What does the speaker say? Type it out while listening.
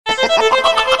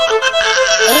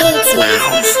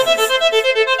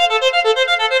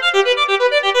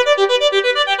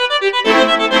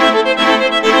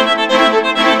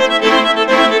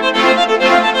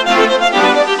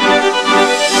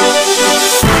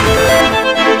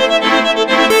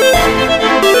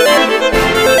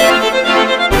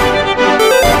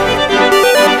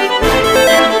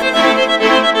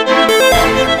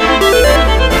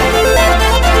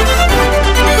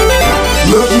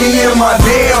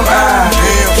damn eye.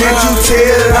 Can't you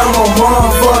tell that I'm a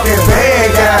motherfucking bad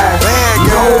guy?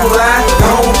 No lie,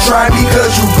 don't try me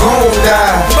cause you gon'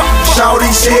 die.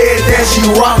 Shawty said that she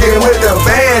rockin' with the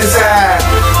bad side.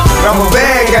 I'm a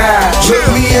bad guy, look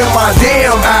me in my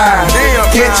damn eye.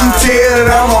 Can't you tell that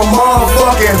I'm a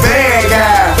motherfucking bad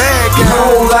guy?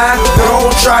 No lie,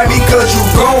 don't try me cause you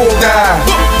gon' die.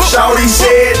 Shawty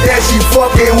said that she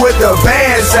fucking with the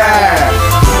bad side.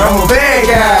 I'm a bad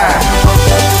guy.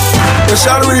 And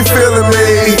Shawty really feeling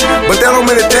me, but that don't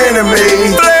mean a thing to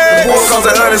me. The boy comes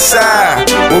the other side,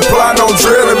 will plot on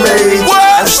drilling me.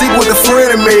 I sleep with a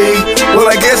friend of me, well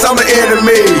I guess I'm the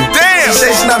enemy. She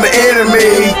say she not the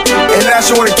enemy, and now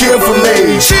she wanna kill for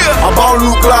me. I bought a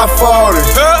new Glock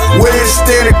 40, with a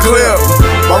steady clip.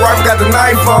 My wife got the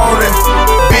knife on it,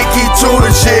 big key to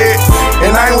the shit,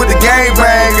 and I ain't with the gang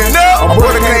banging. My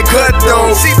brother can't cut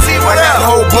though, I got a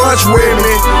whole bunch with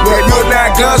me. Yeah, you and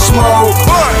that gun smoke,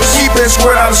 keep it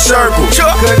squared out of circle,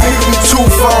 cause niggas be too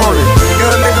phony.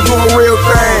 Young nigga doing real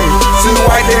thing, see the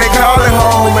white they call it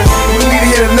home, and we need to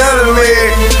hit another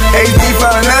leg. HD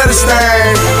found another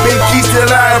stain, big key still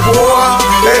out, boy.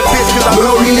 That bitch cause I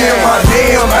look me in my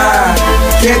damn eye.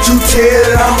 Can't you tell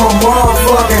that I'm a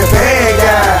motherfucking bad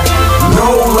guy? No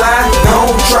lie,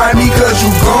 don't try me cause you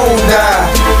gon' die.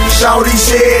 Shawty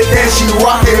said that she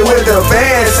rockin' with the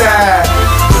bad side.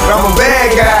 I'm a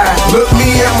bad guy, look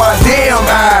me in my damn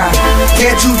eye.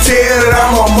 Can't you tell that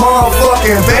I'm a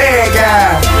motherfucking bad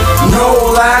guy? No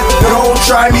lie, don't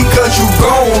try me cause you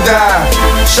gon' die.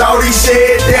 Shawty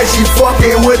said that she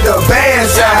fucking with the bad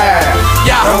side.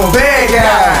 I'm a bad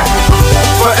guy.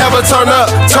 Forever turn up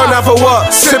for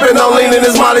what? Sippin' on lean in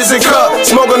his mollies and cup.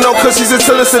 Smoking no cushies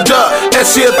until it's a duck. And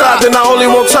she a thought, then I only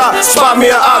want top. Spot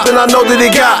me a op, then I know that he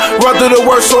got. Run through the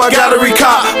work, so I gotta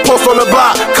recop. Post on the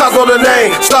block, cause on the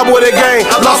name. Stop with a gang.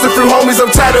 I lost it through homies, I'm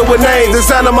tatted with names. The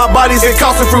sound of my body's it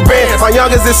costing through bands. My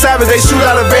youngest is savage, they shoot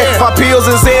out of van. My pills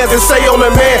and Zans and say on the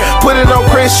man. Put it on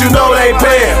Chris, you know they ain't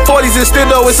playing. 40s and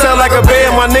Stendo, it sound like a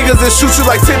band. My niggas that shoot you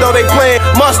like Tendo, they playing.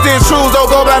 Must in truths, don't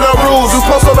go by no rules. You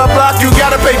post on the block, you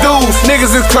gotta pay dues.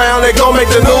 Niggas is clown, they gon' make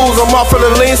the news. I'm off of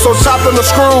the lean, so chopping the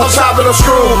screw.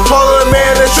 Follow the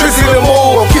man, that's tricky to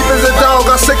move. I'm keeping the dog,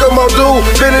 I'm sick of my dude.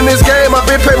 Been in this game, I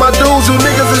been pay my dues. You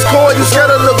niggas is coy, you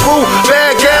scared of the boo.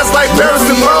 Bad gas like Paris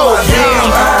and Rose.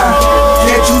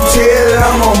 Can't you tell that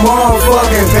I'm a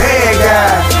motherfucking bad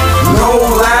guy? No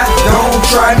lie, don't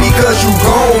try me cause you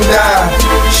gon' die.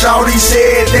 Shawty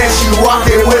said that she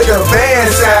rockin' with the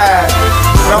bad side.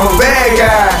 I'm a bad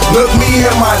guy, look me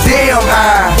in my damn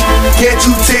eye. Can't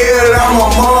you tell that I'm a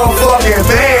motherfucking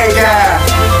bad guy?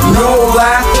 No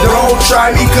lie, don't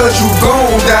try me cause you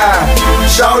gon' die.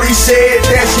 Shawty said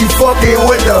that she fucking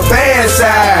with the bad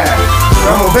side.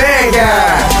 I'm a bad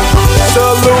guy.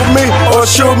 Salute me or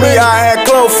shoot me. I had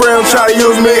close friends try to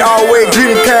use me. Always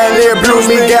greedy kind, they abuse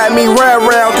me. Got me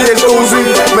round this Uzi.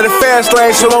 But the fast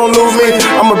lane, so don't lose me.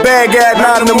 I'm a bad guy,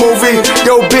 not in the movie.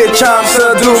 Yo bitch trying to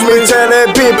seduce me. Tell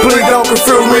that bitch please don't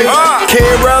confuse me. Kid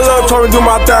Rello told me do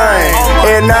my thing,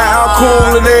 and now I'm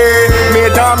cool in it. Me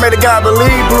and Don made a guy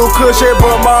believe blue cushion,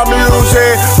 but my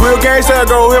music. Real gangsta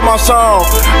go hit my song,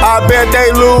 I bet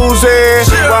they lose it.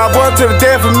 While I run to the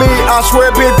death of me, I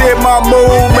swear bitch did my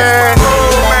movement.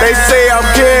 They say I'm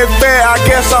getting fat, I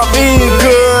guess I'm eating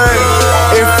good.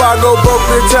 If I go broke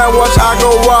this time, watch I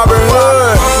go robbing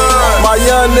hood. My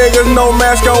young niggas no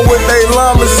mask on with they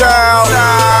lumber's out.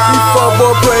 We fuck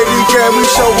boy play these games, we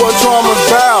show what